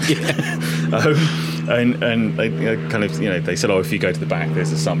this." And they kind of, they said, "Oh, if you go to the back,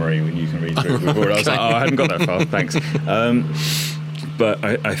 there's a summary and you can read through the report." I was like, "Oh, I hadn't got that far. Thanks." But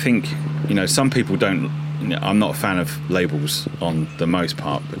I think some people don't. I'm not a fan of labels on the most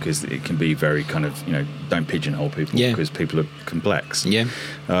part because it can be very kind of don't pigeonhole people because people are complex.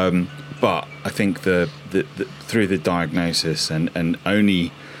 But I think the through the diagnosis and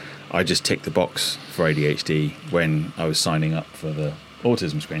only I just ticked the box for ADHD when I was signing up for the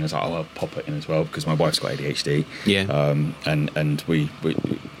autism screen. I was like, I'll pop it in as well because my wife's got ADHD. And we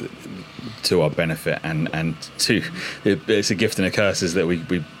to our benefit and to it's a gift and a curse is that we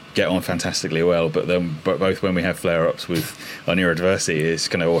get on fantastically well, but both when we have flare-ups with our neurodiversity, it's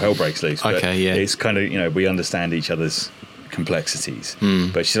kind of all hell breaks loose. It's kind of we understand each other's complexities.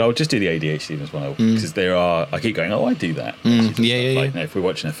 But she said, "I'll just do the ADHD as well," because I keep going, "Oh, I do that." If we're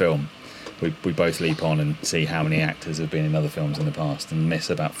watching a film, we both leap on and see how many actors have been in other films in the past and miss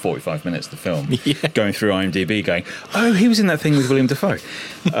about 45 minutes of the film going through IMDb going, "Oh, he was in that thing with William Dafoe."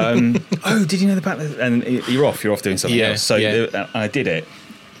 "Oh, did you know about that?" And you're off doing something else. So I did it.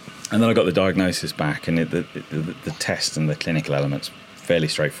 And then I got the diagnosis back, and the test and the clinical elements fairly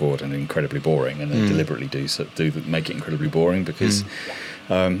straightforward and incredibly boring, and they deliberately do make it incredibly boring because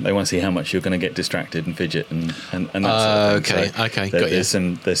they want to see how much you're going to get distracted and fidget and that sort of thing. Okay, got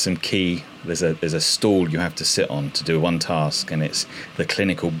you. There's some key. There's a stool you have to sit on to do one task, and it's the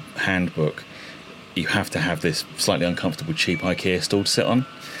clinical handbook. You have to have this slightly uncomfortable, cheap IKEA stool to sit on.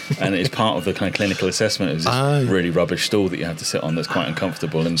 And it's part of the kind of clinical assessment. It's this really rubbish stool that you have to sit on that's quite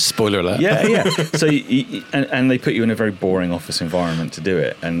uncomfortable. And spoiler alert. Yeah. So and they put you in a very boring office environment to do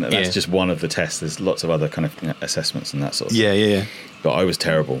it, and that's just one of the tests. There's lots of other kind of assessments and that sort of thing. Yeah. But I was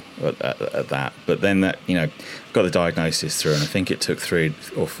terrible at that. But then got the diagnosis through, and I think it took 3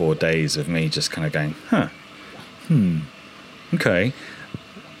 or 4 days of me just kind of going, okay.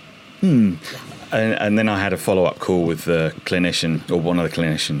 And then I had a follow-up call with the clinician, or one of the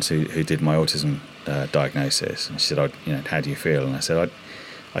clinicians who did my autism diagnosis. And she said, how do you feel? And I said,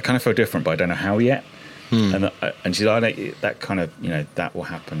 I kind of feel different, but I don't know how yet. And she said, that kind of, that will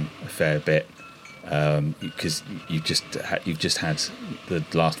happen a fair bit because you've just had the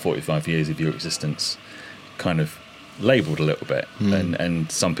last 45 years of your existence kind of labelled a little bit. And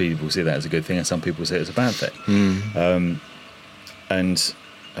some people see that as a good thing, and some people see it as a bad thing.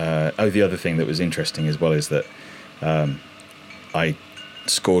 The other thing that was interesting as well is that I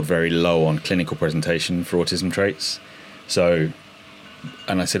scored very low on clinical presentation for autism traits. So,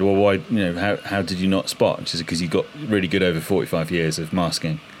 and I said, well, why? How did you not spot? She said, because you got really good over 45 years of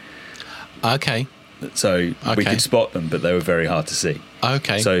masking. Okay. So we could spot them, but they were very hard to see.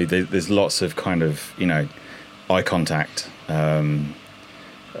 Okay. So there's lots of kind of eye contact,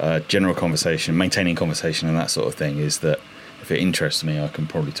 general conversation, maintaining conversation, and that sort of thing. Is that if it interests me, I can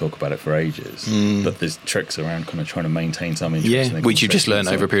probably talk about it for ages. But there's tricks around kind of trying to maintain some interest. Yeah, which you've just learned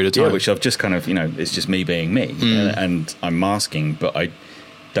over a period of time. Yeah, which I've just kind of, it's just me being me. And I'm masking, but I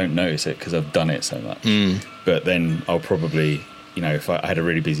don't notice it because I've done it so much. But then I'll probably, if I had a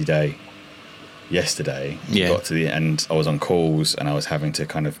really busy day yesterday, got to the end, I was on calls and I was having to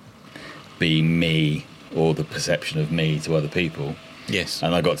kind of be me or the perception of me to other people. Yes.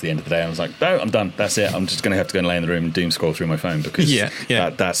 And I got to the end of the day and I was like, no, I'm done. That's it. I'm just going to have to go and lay in the room and doom scroll through my phone because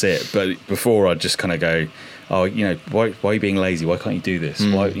that's it. But before I'd just kind of go, why are you being lazy? Why can't you do this?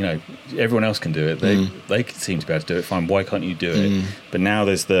 Why, everyone else can do it. They seem to be able to do it fine. Why can't you do it? But now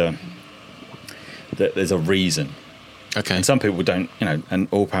there's there's a reason. Okay. And some people don't, and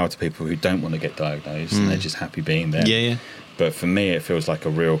all power to people who don't want to get diagnosed and they're just happy being there. Yeah. But for me, it feels like a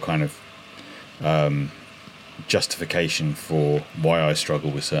real kind of justification for why I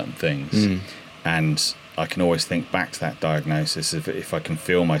struggle with certain things. And I can always think back to that diagnosis if I can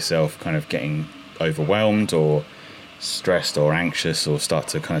feel myself kind of getting overwhelmed or stressed or anxious or start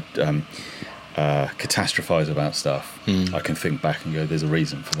to kind of catastrophize about stuff, I can think back and go, there's a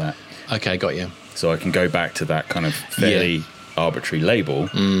reason for that. Okay, got you. So I can go back to that kind of fairly arbitrary label,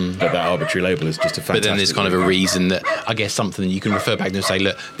 but that arbitrary label is just a fantastic. But then there's kind of a reason that I guess something that you can refer back to and say,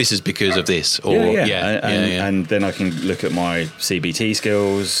 look, this is because of this, or and then I can look at my CBT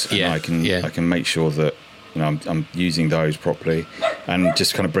skills, and I can make sure that I'm using those properly, and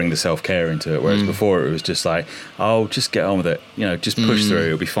just kind of bring the self-care into it. Whereas before it was just like, oh, just get on with it, just push through,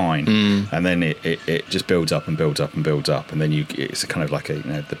 it'll be fine. And then it just builds up and builds up and builds up, and then it's kind of like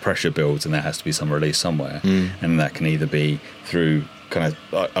the pressure builds, and there has to be some release somewhere, and that can either be through kind of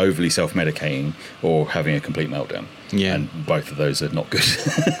overly self-medicating or having a complete meltdown. And both of those are not good.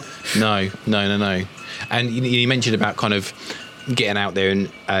 No. And you mentioned about kind of getting out there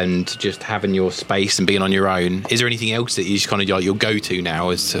and just having your space and being on your own. Is there anything else that you just kind of like your go-to now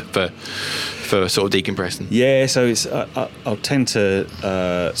for sort of decompressing? Yeah, so it's I'll tend to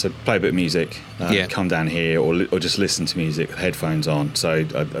play a bit of music, come down here, or just listen to music with headphones on. So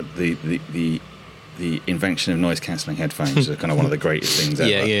the invention of noise cancelling headphones are kind of one of the greatest things ever.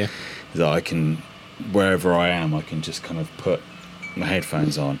 Is that I can, wherever I am, I can just kind of put my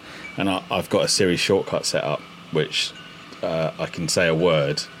headphones on, and I've got a Siri shortcut set up which I can say a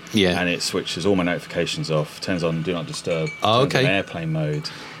word, and it switches all my notifications off, turns on Do Not Disturb, turns on airplane mode,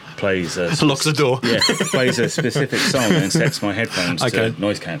 plays locks the door. Plays a specific song and sets my headphones to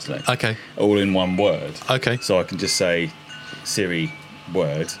noise cancelling. All in one word. So I can just say Siri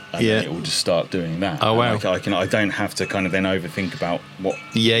word, and then it will just start doing that. Oh wow! I don't have to kind of then overthink about what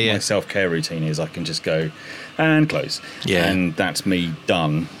my self-care routine is. I can just go and close, and that's me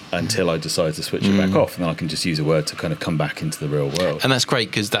done until I decide to switch it back off, and then I can just use a word to kind of come back into the real world. And that's great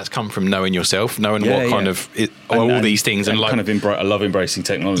because that's come from knowing yourself, knowing what kind of all these things, and like kind of I love embracing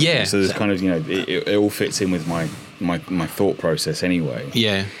technology. So there's kind of it all fits in with my my thought process anyway.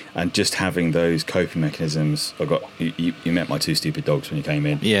 Yeah. And just having those coping mechanisms. You met my two stupid dogs when you came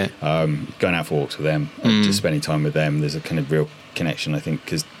in. Yeah. Going out for walks with them, just spending time with them. There's a kind of real connection, I think,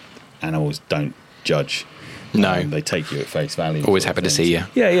 because animals don't judge. No. They take you at face value. Always happy to see you.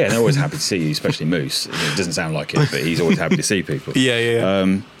 Yeah, they're always happy to see you, especially Moose. It doesn't sound like it, but he's always happy to see people.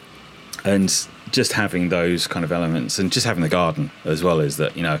 Yeah. And just having those kind of elements, and just having the garden as well, is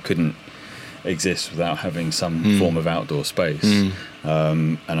that, I couldn't exist without having some form of outdoor space.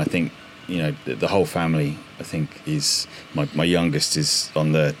 And I think, the whole family, I think, is my youngest is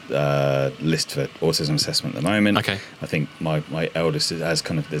on the list for autism assessment at the moment. Okay. I think my eldest has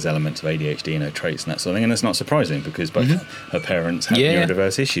kind of, there's elements of ADHD in her traits and that sort of thing, and that's not surprising because both her parents have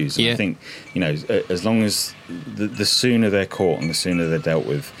neurodiverse issues. And I think, as long as the sooner they're caught and the sooner they're dealt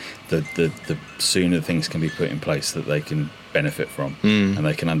with, the sooner things can be put in place that they can benefit from, and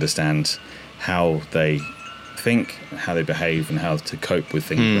they can understand how they think, how they behave, and how to cope with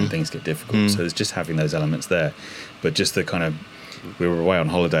things when things get difficult. So it's just having those elements there. But just the kind of, we were away on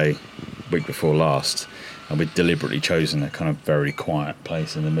holiday week before last, and we'd deliberately chosen a kind of very quiet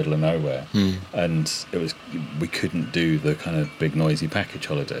place in the middle of nowhere, and we couldn't do the kind of big noisy package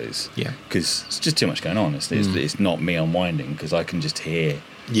holidays because it's just too much going on. It's not me unwinding because I can just hear.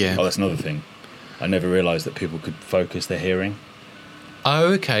 Oh, that's another thing. I never realised that people could focus their hearing.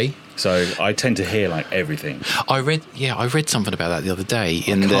 Oh, okay. So I tend to hear like everything. I read something about that the other day. I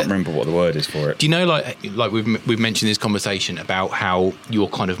can't remember what the word is for it. Do you know, like we've mentioned this conversation about how you're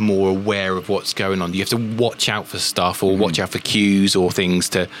kind of more aware of what's going on. You have to watch out for stuff or watch out for cues or things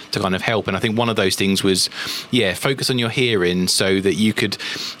to kind of help. And I think one of those things was, focus on your hearing so that you could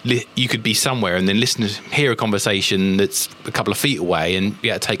be somewhere and then hear a conversation that's a couple of feet away and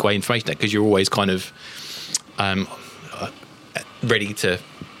take away information because you're always kind of ready to.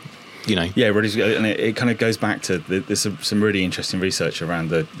 Ready to go. And it kind of goes back to there's some really interesting research around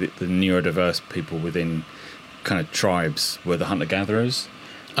the neurodiverse people within kind of tribes were the hunter-gatherers.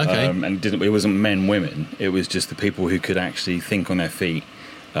 Okay. And it wasn't men, women. It was just the people who could actually think on their feet,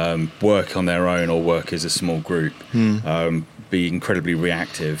 work on their own or work as a small group, be incredibly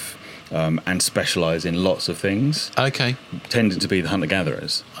reactive, and specialise in lots of things. Okay. Tended to be the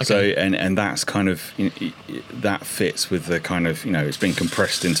hunter-gatherers. Okay. So, and that's kind of, that fits with the kind of, it's been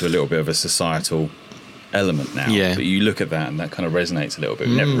compressed into a little bit of a societal element now. Yeah. But you look at that and that kind of resonates a little bit.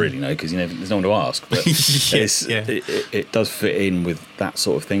 You never really know because there's no one to ask. But it does fit in with that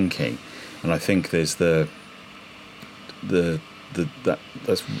sort of thinking. And I think there's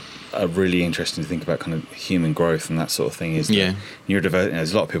that's a really interesting to think about kind of human growth and that sort of thing is neurodiversity.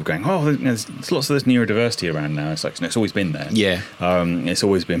 There's a lot of people going, there's lots of this neurodiversity around now. It's like, it's always been there. It's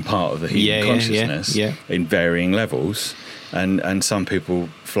always been part of the human consciousness in varying levels. And some people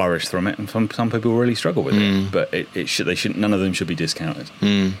flourish from it and some people really struggle with it. But none of them should be discounted.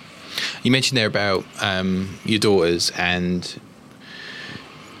 You mentioned there about your daughters, and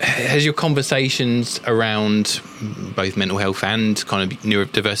has your conversations around both mental health and kind of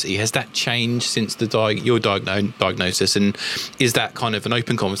neurodiversity, has that changed since your diagnosis? And is that kind of an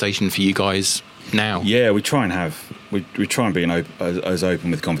open conversation for you guys now? Yeah, we try and be as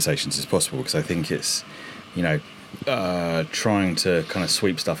open with conversations as possible because I think it's, trying to kind of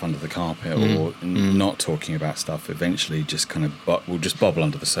sweep stuff under the carpet or not talking about stuff eventually just kind of will just bubble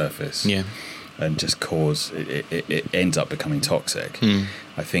under the surface. And just cause it ends up becoming toxic.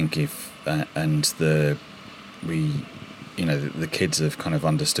 I think the kids have kind of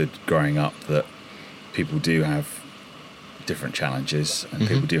understood growing up that people do have different challenges and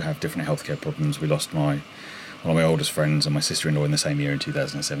people do have different healthcare problems. We lost one of my oldest friends and my sister-in-law in the same year in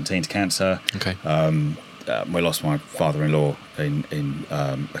 2017 to cancer. Okay. We lost my father-in-law in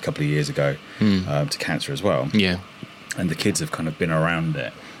a couple of years ago to cancer as well. Yeah. And the kids have kind of been around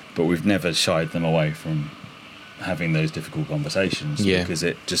it. But we've never shied them away from having those difficult conversations because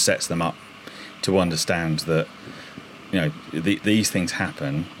it just sets them up to understand that, these things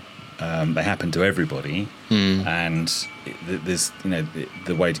happen. They happen to everybody, and there's,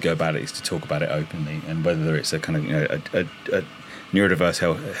 the way to go about it is to talk about it openly. And whether it's a kind of, a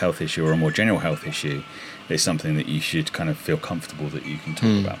neurodiverse health issue or a more general health issue, it's something that you should kind of feel comfortable that you can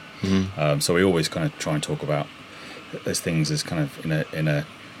talk about. So we always kind of try and talk about those things as kind of in a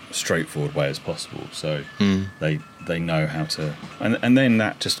straightforward way as possible, so they know how to, and then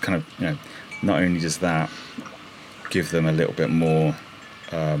that just kind of, not only does that give them a little bit more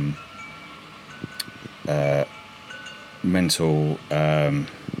mental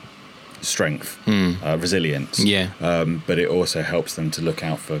strength, resilience, but it also helps them to look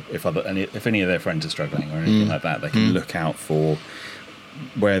out for if any of their friends are struggling or anything like that. They can look out for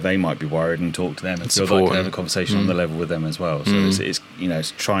where they might be worried and talk to them and feel like I can have a conversation on the level with them as well. So it's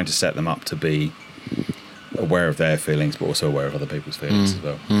it's trying to set them up to be aware of their feelings, but also aware of other people's feelings as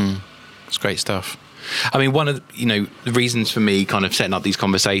well. It's great stuff. I mean, one of the reasons for me kind of setting up these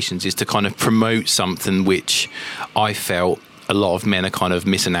conversations is to kind of promote something which I felt a lot of men are kind of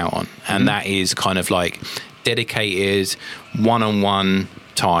missing out on, and that is kind of like dedicated one-on-one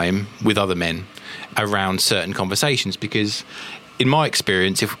time with other men around certain conversations. Because in my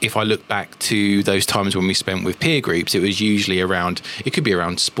experience, if I look back to those times when we spent with peer groups, it was usually it could be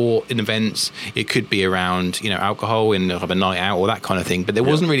around sport in events, it could be around, alcohol and have a night out or that kind of thing, but there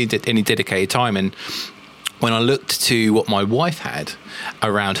wasn't really any dedicated time. And when I looked to what my wife had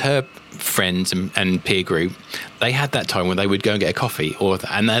around her friends and peer group, they had that time when they would go and get a coffee,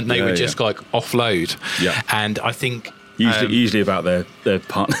 and then they would just like offload. Yeah. And I think usually about their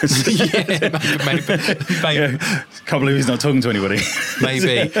partners. maybe. Can't believe he's not talking to anybody.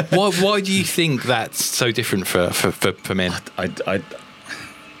 Maybe. Why do you think that's so different for men?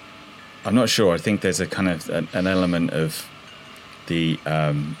 I'm not sure. I think there's a kind of an element of the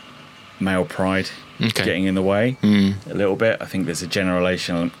male pride getting in the way a little bit. I think there's a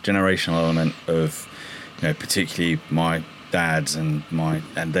generational element of, particularly my dads and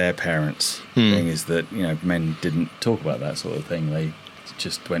their parents thing is that men didn't talk about that sort of thing. They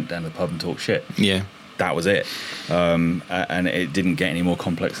just went down to the pub and talked shit. Yeah, that was it. And it didn't get any more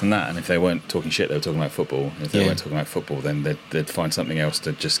complex than that. And if they weren't talking shit, they were talking about football. If they weren't talking about football, then they'd find something else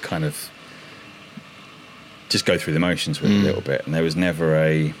to just kind of just go through the motions with a little bit. And there was never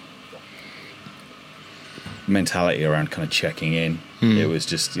a mentality around kind of checking in. It was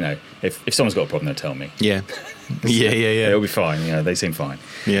just, if someone's got a problem, they'll tell me. Yeah. Yeah. It'll be fine. They seem fine.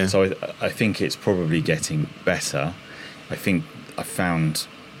 Yeah. So I think it's probably getting better. I think I found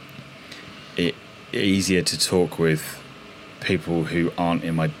it easier to talk with people who aren't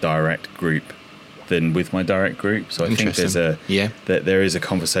in my direct group than with my direct group. So I think there is a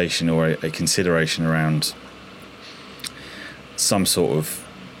conversation or a consideration around some sort of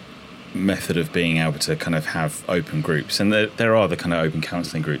method of being able to kind of have open groups, and there are the kind of open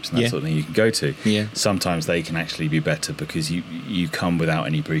counselling groups and that sort of thing you can go to. Sometimes they can actually be better because you come without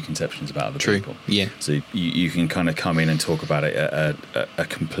any preconceptions about other people. So you can kind of come in and talk about it at a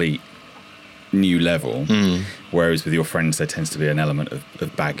complete new level, whereas with your friends there tends to be an element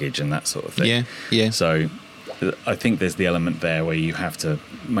of baggage and that sort of thing. So I think there's the element there where you have to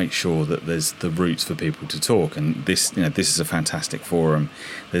make sure that there's the routes for people to talk, and this is a fantastic forum.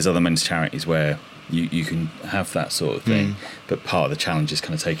 There's other men's charities where you can have that sort of thing, but part of the challenge is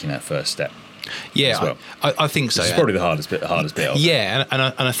kind of taking that first step. Yeah, well. I think so. It's probably the hardest bit. Yeah, and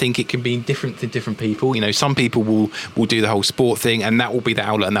I think it can be different to different people. Some people will do the whole sport thing, and that will be the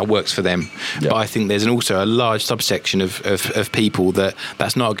outlet, and that works for them. Yeah. But I think there's also a large subsection of people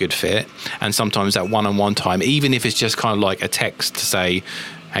that's not a good fit, and sometimes that one-on-one time, even if it's just kind of like a text to say,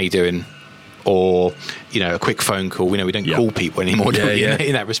 "How you doing?" or a quick phone call. We don't call people anymore, do we,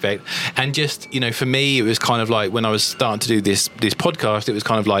 in that respect. And just for me, it was kind of like when I was starting to do this podcast, it was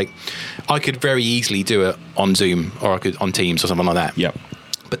kind of like I could very easily do it on Zoom or I could on Teams or something like that.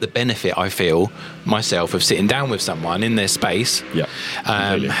 But the benefit I feel myself of sitting down with someone in their space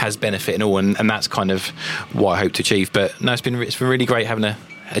has benefit and all, and that's kind of what I hope to achieve. But no, it's been really great having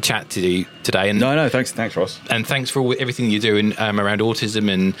a chat to you today. And no, thanks Ross, and thanks for everything you're doing around autism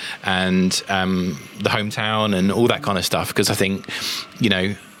and the hometown and all that kind of stuff, because I think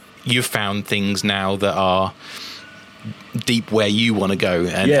you've found things now that are deep where you want to go,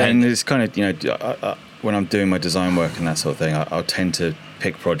 and it's kind of when I'm doing my design work and that sort of thing, I'll tend to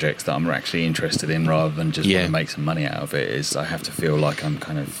pick projects that I'm actually interested in rather than just want to make some money out of it. I have to feel like I'm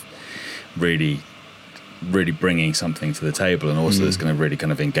kind of really bringing something to the table, and also that's going to really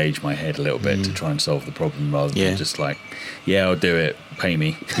kind of engage my head a little bit to try and solve the problem rather than just like, I'll do it, pay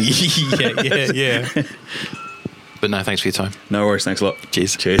me. yeah. But no, thanks for your time. No worries, thanks a lot.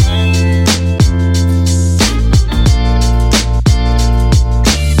 Cheers.